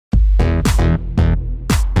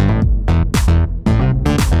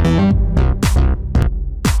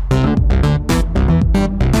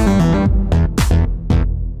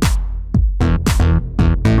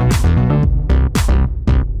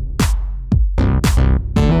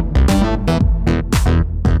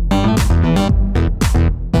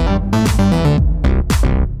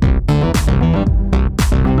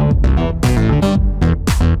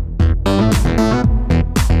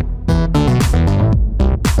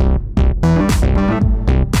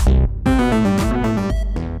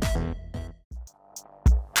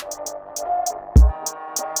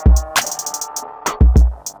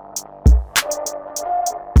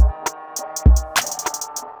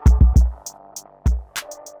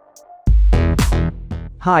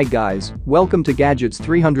Hi guys, welcome to Gadgets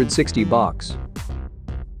 360 Box.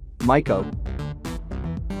 Myco.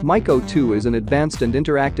 Myco 2 is an advanced and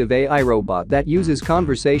interactive AI robot that uses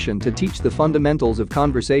conversation to teach the fundamentals of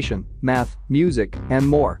conversation, math, music, and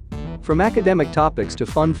more. From academic topics to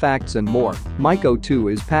fun facts and more, Myco 2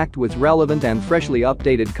 is packed with relevant and freshly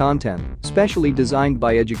updated content, specially designed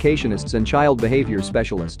by educationists and child behavior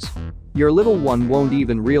specialists. Your little one won't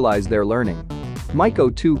even realize they're learning.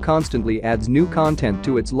 Myco 2 constantly adds new content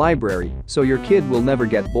to its library, so your kid will never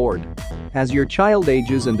get bored. As your child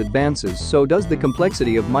ages and advances, so does the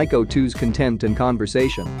complexity of Myco 2's content and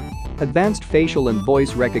conversation. Advanced facial and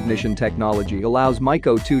voice recognition technology allows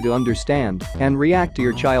Myco 2 to understand and react to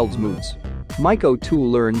your child's moods. Myco 2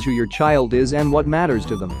 learns who your child is and what matters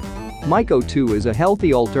to them. Myco 2 is a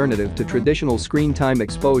healthy alternative to traditional screen time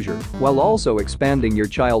exposure while also expanding your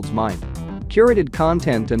child's mind. Curated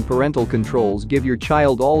content and parental controls give your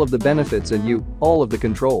child all of the benefits and you, all of the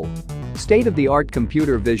control. State-of-the-art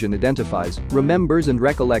computer vision identifies, remembers and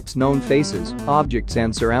recollects known faces, objects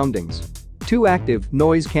and surroundings. Two active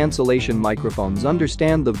noise cancellation microphones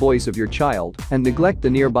understand the voice of your child and neglect the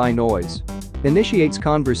nearby noise. Initiates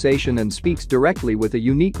conversation and speaks directly with a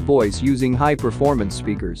unique voice using high-performance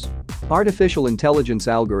speakers. Artificial intelligence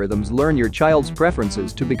algorithms learn your child's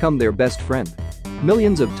preferences to become their best friend.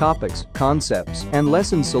 Millions of topics, concepts, and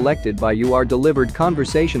lessons selected by you are delivered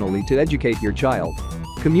conversationally to educate your child.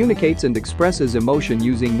 Communicates and expresses emotion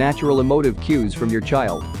using natural emotive cues from your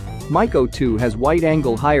child. Myco 2 has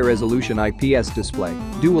wide-angle high-resolution IPS display,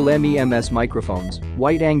 dual MEMS microphones,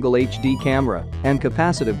 wide-angle HD camera, and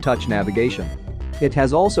capacitive touch navigation. It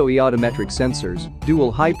has also iodometric sensors,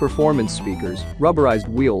 dual high-performance speakers, rubberized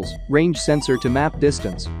wheels, range sensor to map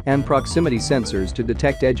distance, and proximity sensors to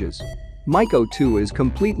detect edges. Myco 2 is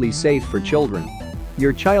completely safe for children.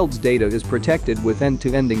 Your child's data is protected with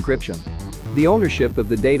end-to-end encryption. The ownership of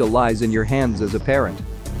the data lies in your hands as a parent.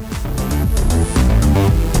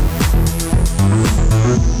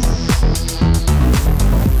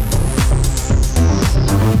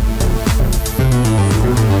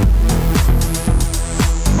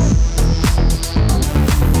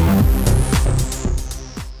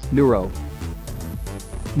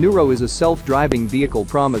 Neuro is a self-driving vehicle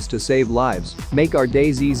promised to save lives, make our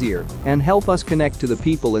days easier, and help us connect to the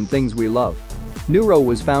people and things we love. Neuro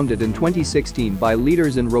was founded in 2016 by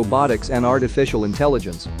leaders in robotics and artificial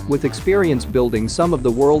intelligence, with experience building some of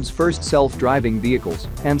the world's first self-driving vehicles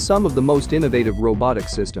and some of the most innovative robotic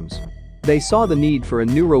systems. They saw the need for a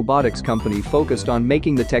new robotics company focused on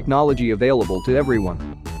making the technology available to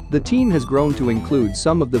everyone. The team has grown to include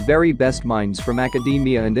some of the very best minds from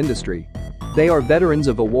academia and industry. They are veterans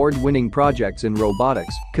of award-winning projects in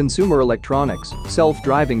robotics, consumer electronics,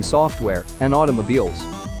 self-driving software, and automobiles.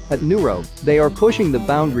 At Neuro, they are pushing the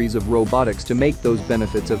boundaries of robotics to make those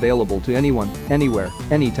benefits available to anyone, anywhere,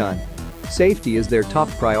 anytime. Safety is their top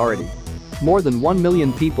priority. More than 1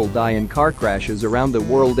 million people die in car crashes around the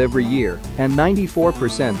world every year, and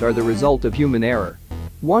 94% are the result of human error.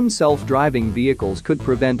 One self-driving vehicles could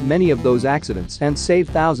prevent many of those accidents and save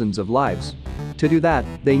thousands of lives. To do that,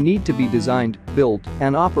 they need to be designed, built,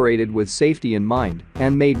 and operated with safety in mind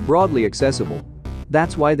and made broadly accessible.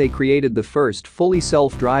 That's why they created the first fully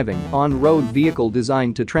self-driving, on-road vehicle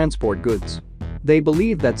designed to transport goods. They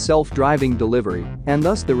believe that self-driving delivery, and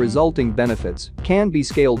thus the resulting benefits, can be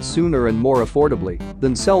scaled sooner and more affordably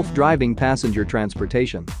than self-driving passenger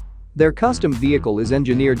transportation. Their custom vehicle is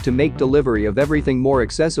engineered to make delivery of everything more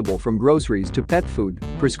accessible, from groceries to pet food,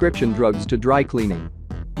 prescription drugs to dry cleaning.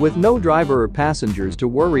 With no driver or passengers to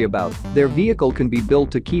worry about, their vehicle can be built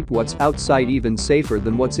to keep what's outside even safer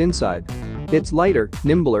than what's inside. It's lighter,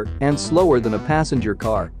 nimbler, and slower than a passenger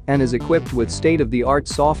car, and is equipped with state-of-the-art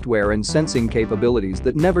software and sensing capabilities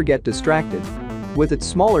that never get distracted. With its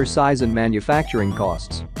smaller size and manufacturing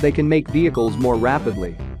costs, they can make vehicles more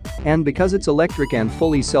rapidly. And because it's electric and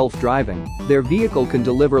fully self-driving, their vehicle can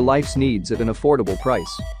deliver life's needs at an affordable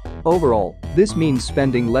price. Overall, this means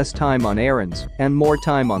spending less time on errands and more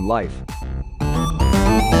time on life.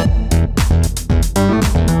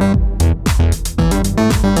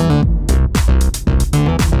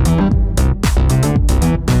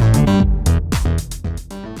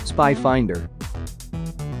 Spy Finder.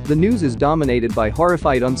 The news is dominated by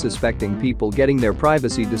horrified unsuspecting people getting their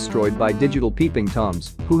privacy destroyed by digital peeping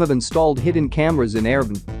toms who have installed hidden cameras in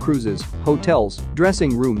airplanes, cruises, hotels,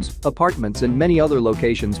 dressing rooms, apartments and many other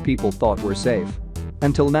locations people thought were safe.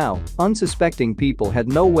 Until now, unsuspecting people had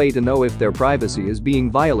no way to know if their privacy is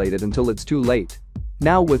being violated until it's too late.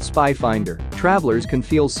 Now with Spy Finder, travelers can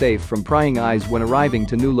feel safe from prying eyes when arriving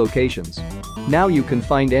to new locations. Now you can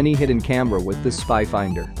find any hidden camera with this Spy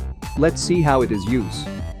Finder. Let's see how it is used.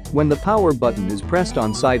 When the power button is pressed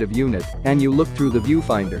on side of unit and you look through the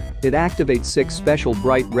viewfinder, it activates 6 special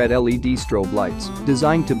bright red LED strobe lights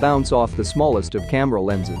designed to bounce off the smallest of camera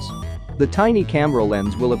lenses. The tiny camera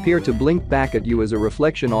lens will appear to blink back at you as a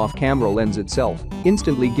reflection off camera lens itself,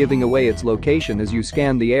 instantly giving away its location as you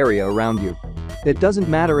scan the area around you. It doesn't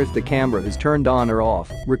matter if the camera is turned on or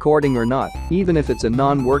off, recording or not, even if it's a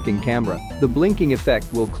non-working camera, the blinking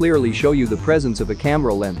effect will clearly show you the presence of a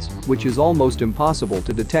camera lens, which is almost impossible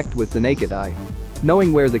to detect with the naked eye.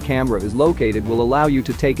 Knowing where the camera is located will allow you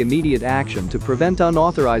to take immediate action to prevent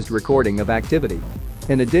unauthorized recording of activity.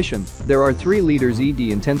 In addition, there are 3 liters ED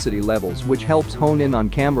intensity levels which helps hone in on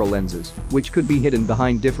camera lenses, which could be hidden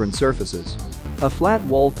behind different surfaces. A flat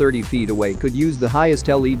wall 30 feet away could use the highest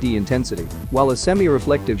LED intensity, while a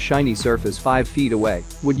semi-reflective shiny surface 5 feet away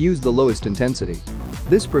would use the lowest intensity.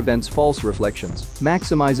 This prevents false reflections,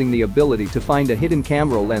 maximizing the ability to find a hidden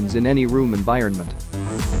camera lens in any room environment.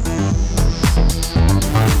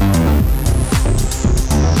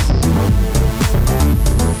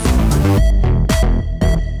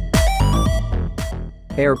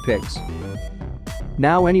 AirPix.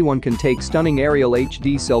 Now anyone can take stunning aerial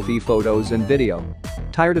HD selfie photos and video.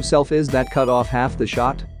 Tired of selfies that cut off half the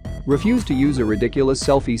shot? Refuse to use a ridiculous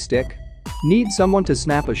selfie stick? Need someone to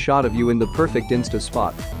snap a shot of you in the perfect Insta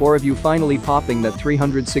spot, or of you finally popping that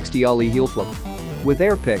 360 ollie heel flip? With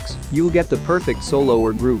AirPix, you'll get the perfect solo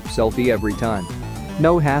or group selfie every time.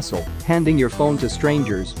 No hassle, handing your phone to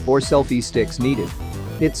strangers or selfie sticks needed.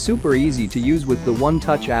 It's super easy to use with the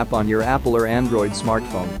one-touch app on your Apple or Android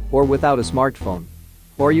smartphone, or without a smartphone.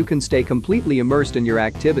 Or you can stay completely immersed in your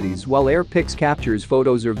activities while AirPix captures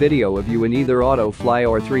photos or video of you in either auto fly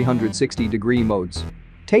or 360-degree modes.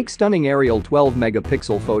 Take stunning aerial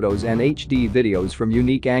 12-megapixel photos and HD videos from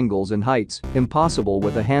unique angles and heights, impossible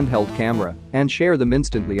with a handheld camera, and share them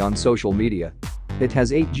instantly on social media. It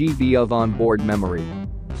has 8 GB of onboard memory.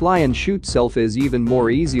 Fly and shoot selfies even more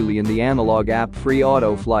easily in the analog app-free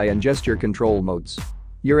auto fly and gesture control modes.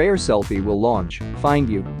 Your Air selfie will launch, find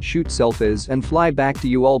you, shoot selfies and fly back to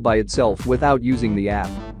you all by itself without using the app.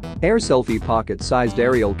 Air selfie pocket-sized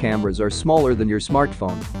aerial cameras are smaller than your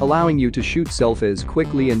smartphone, allowing you to shoot selfies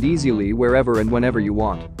quickly and easily wherever and whenever you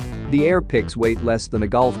want. The AirPix weight less than a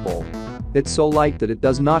golf ball. It's so light that it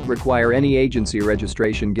does not require any agency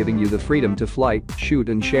registration, giving you the freedom to fly, shoot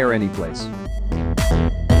and share anyplace.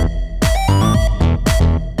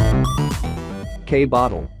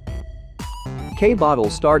 K-Bottle. K-Bottle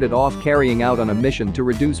started off carrying out on a mission to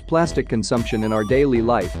reduce plastic consumption in our daily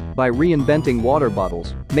life by reinventing water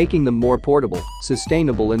bottles, making them more portable,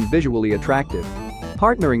 sustainable and visually attractive.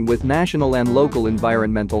 Partnering with national and local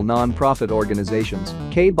environmental non-profit organizations,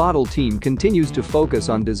 K-Bottle team continues to focus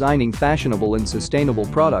on designing fashionable and sustainable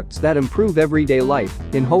products that improve everyday life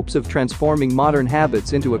in hopes of transforming modern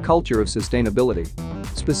habits into a culture of sustainability.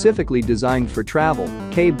 Specifically designed for travel,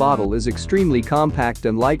 K-Bottle is extremely compact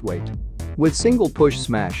and lightweight. With single push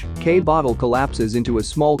smash, K-Bottle collapses into a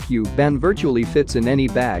small cube and virtually fits in any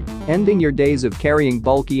bag, ending your days of carrying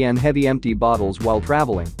bulky and heavy empty bottles while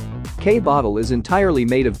traveling. K-Bottle is entirely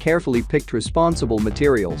made of carefully picked responsible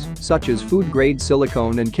materials such as food-grade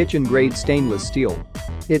silicone and kitchen-grade stainless steel.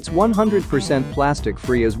 It's 100%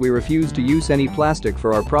 plastic-free as we refuse to use any plastic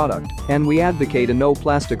for our product, and we advocate a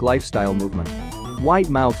no-plastic lifestyle movement. Wide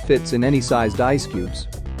mouth fits in any sized ice cubes.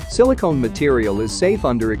 Silicone material is safe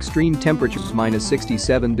under extreme temperatures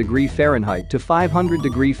 -67°F to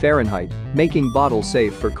 500°F, making bottle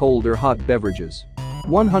safe for cold or hot beverages.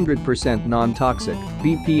 100% non-toxic,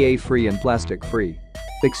 BPA-free and plastic-free.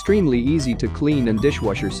 Extremely easy to clean and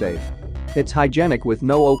dishwasher safe. It's hygienic with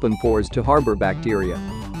no open pores to harbor bacteria.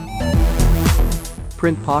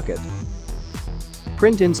 Print Pocket.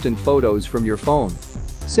 Print instant photos from your phone.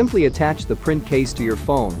 Simply attach the print case to your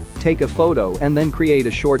phone, take a photo and then create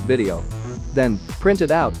a short video. Then, print it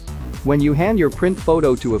out. When you hand your print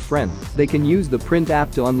photo to a friend, they can use the print app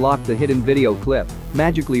to unlock the hidden video clip,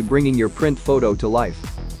 magically bringing your print photo to life.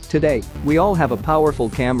 Today, we all have a powerful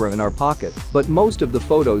camera in our pocket, but most of the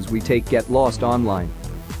photos we take get lost online.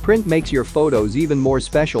 Print makes your photos even more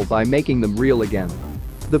special by making them real again.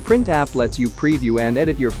 The Print app lets you preview and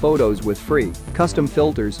edit your photos with free, custom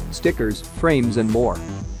filters, stickers, frames and more.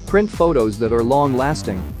 Print photos that are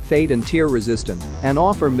long-lasting, fade and tear-resistant, and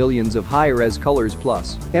offer millions of high-res colors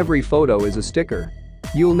plus, every photo is a sticker.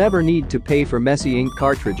 You'll never need to pay for messy ink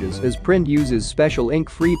cartridges as Print uses special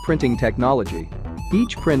ink-free printing technology.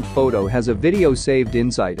 Each print photo has a video saved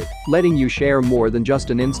inside it, letting you share more than just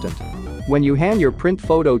an instant. When you hand your print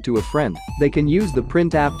photo to a friend, they can use the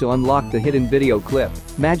Print app to unlock the hidden video clip,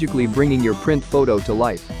 magically bringing your print photo to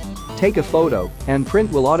life. Take a photo, and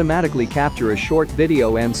print will automatically capture a short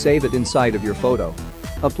video and save it inside of your photo.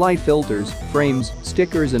 Apply filters, frames,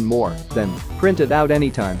 stickers and more, then print it out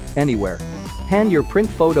anytime, anywhere. Hand your print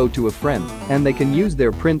photo to a friend, and they can use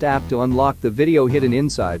their print app to unlock the video hidden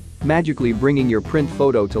inside, magically bringing your print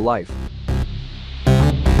photo to life.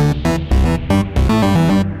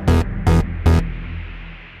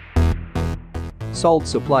 Salt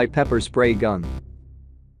Supply Pepper Spray Gun.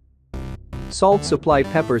 Salt Supply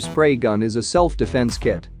Pepper Spray Gun is a self-defense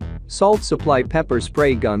kit. Salt Supply Pepper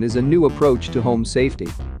Spray Gun is a new approach to home safety.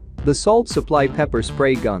 The Salt Supply Pepper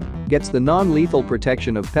Spray Gun gets the non-lethal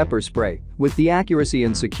protection of pepper spray with the accuracy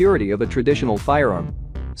and security of a traditional firearm.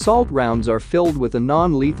 Salt rounds are filled with a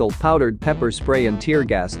non-lethal powdered pepper spray and tear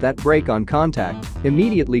gas that break on contact,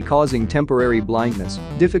 immediately causing temporary blindness,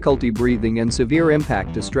 difficulty breathing and severe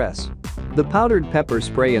impact distress. The powdered pepper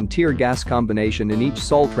spray and tear gas combination in each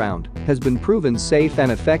salt round has been proven safe and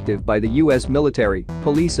effective by the U.S. military,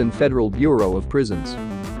 police and Federal Bureau of Prisons.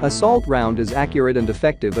 A salt round is accurate and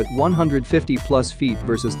effective at 150 plus feet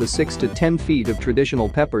versus the 6 to 10 feet of traditional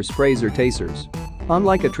pepper sprays or tasers.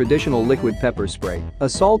 Unlike a traditional liquid pepper spray, a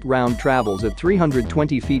salt round travels at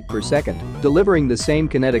 320 feet per second, delivering the same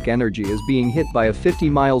kinetic energy as being hit by a 50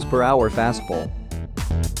 miles per hour fastball.